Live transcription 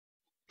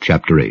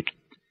Chapter 8.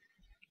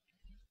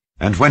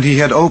 And when he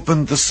had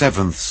opened the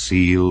seventh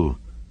seal,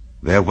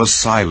 there was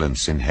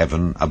silence in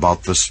heaven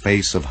about the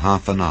space of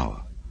half an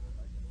hour.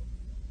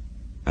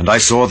 And I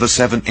saw the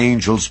 7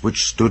 angels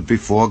which stood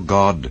before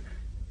God,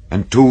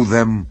 and to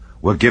them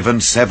were given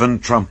 7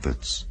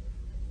 trumpets.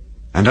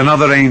 And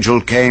another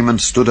angel came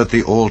and stood at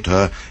the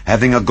altar,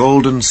 having a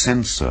golden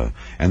censer,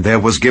 and there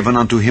was given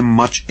unto him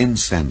much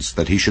incense,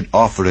 that he should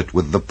offer it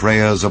with the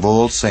prayers of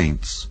all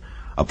saints,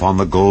 upon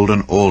the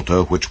golden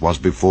altar which was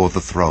before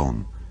the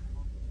throne.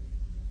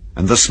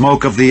 And the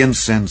smoke of the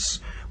incense,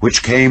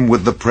 which came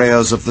with the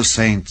prayers of the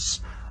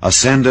saints,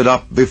 ascended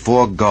up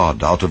before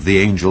God out of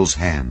the angel's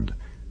hand.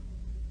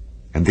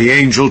 And the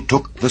angel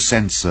took the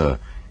censer,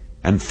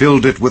 and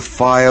filled it with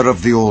fire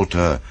of the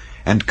altar,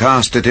 and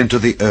cast it into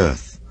the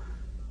earth.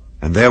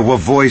 And there were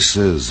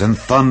voices, and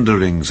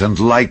thunderings, and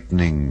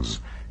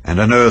lightnings, and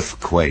an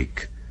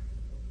earthquake.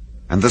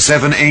 And the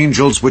 7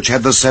 angels which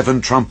had the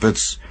 7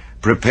 trumpets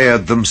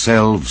prepared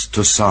themselves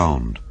to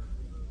sound.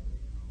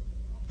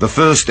 The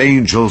first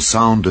angel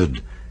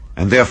sounded,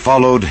 and there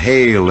followed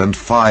hail and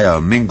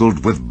fire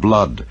mingled with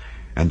blood,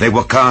 and they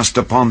were cast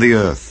upon the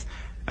earth,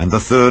 and the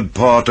 3rd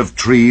part of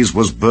trees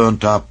was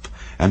burnt up,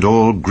 and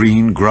all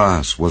green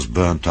grass was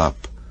burnt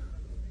up.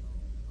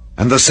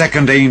 And the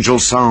second angel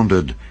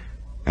sounded,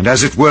 and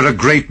as it were a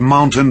great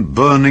mountain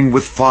burning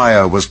with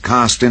fire was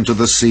cast into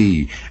the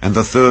sea, and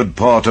the 3rd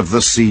part of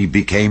the sea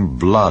became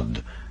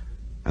blood.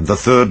 And the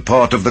 3rd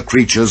part of the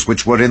creatures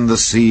which were in the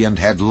sea and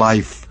had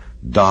life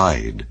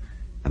died,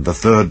 and the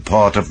 3rd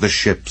part of the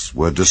ships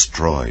were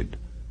destroyed.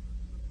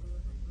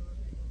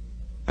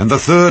 And the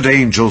 3rd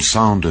angel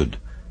sounded,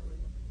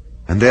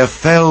 and there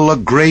fell a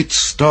great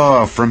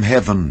star from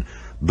heaven,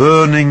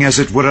 burning as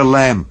it were a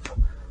lamp,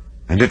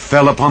 and it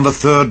fell upon the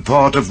 3rd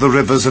part of the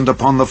rivers and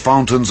upon the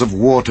fountains of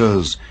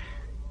waters,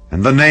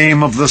 and the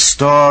name of the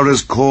star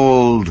is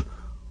called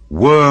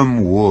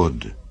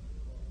Wormwood.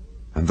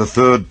 And the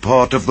 3rd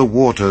part of the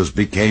waters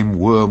became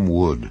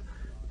wormwood,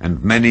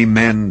 and many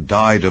men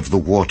died of the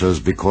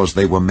waters because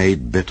they were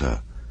made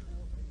bitter.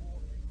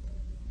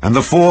 And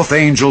the 4th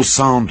angel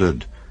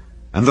sounded,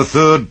 and the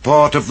 3rd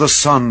part of the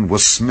sun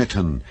was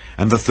smitten,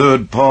 and the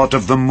 3rd part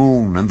of the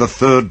moon, and the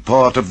 3rd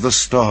part of the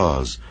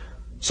stars,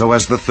 so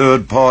as the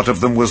 3rd part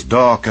of them was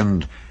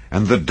darkened,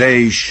 and the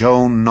day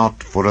shone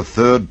not for a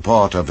 3rd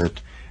part of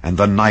it, and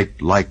the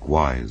night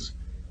likewise.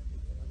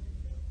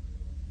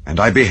 And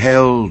I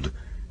beheld,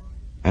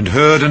 and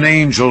heard an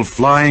angel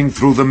flying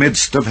through the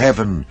midst of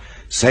heaven,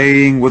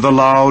 saying with a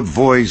loud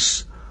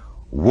voice,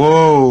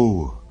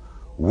 Woe!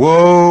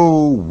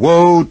 Woe!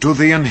 Woe to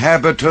the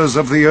inhabiters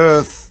of the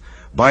earth,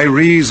 by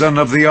reason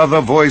of the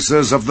other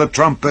voices of the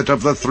trumpet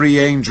of the 3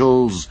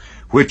 angels,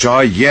 which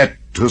are yet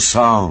to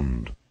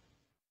sound.